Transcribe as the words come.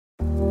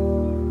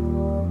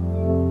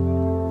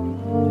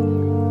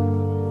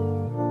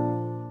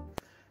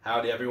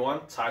Howdy everyone,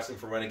 Tyson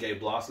from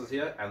Renegade Blasters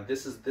here, and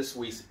this is this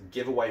week's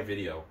giveaway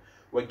video.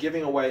 We're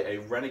giving away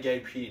a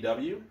Renegade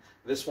PDW.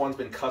 This one's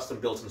been custom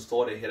built and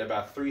stored. It hit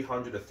about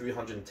 300 to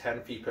 310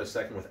 feet per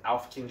second with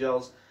Alpha King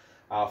gels,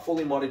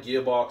 fully modded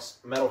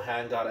gearbox, metal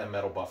handguard, and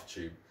metal buffer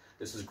tube.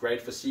 This is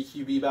great for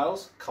CQB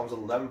battles, comes with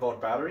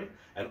 11-volt battery,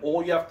 and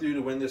all you have to do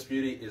to win this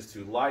beauty is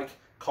to like,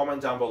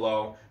 comment down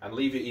below, and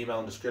leave your email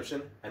in the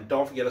description, and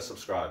don't forget to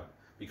subscribe,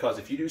 because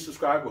if you do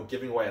subscribe, we're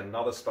giving away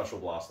another special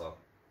blaster.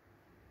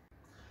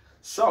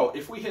 So,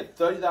 if we hit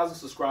 30,000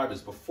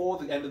 subscribers before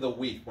the end of the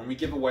week, when we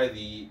give away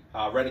the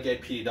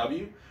Renegade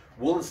PDW,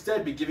 we'll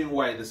instead be giving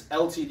away this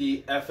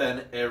LTD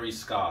FN Aries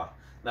Scar.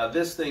 Now,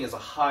 this thing is a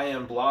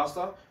high-end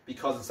blaster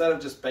because instead of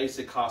just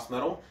basic cast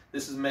metal,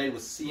 this is made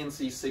with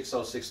CNC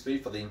 6063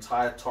 for the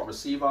entire top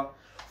receiver,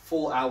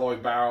 full alloy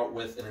barrel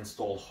with an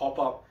installed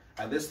hop-up,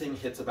 and this thing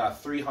hits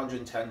about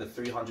 310 to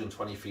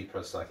 320 feet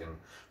per second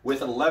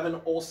with 11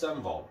 or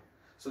 7 volt.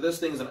 So this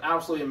thing is an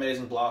absolutely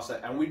amazing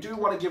blaster, and we do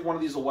want to give one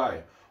of these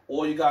away.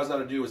 All you guys got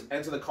to do is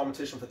enter the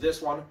competition for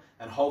this one,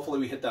 and hopefully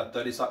we hit that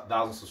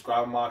 30,000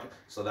 subscriber mark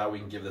so that we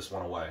can give this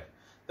one away.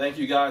 Thank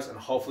you guys, and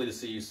hopefully to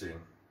see you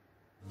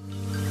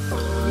soon.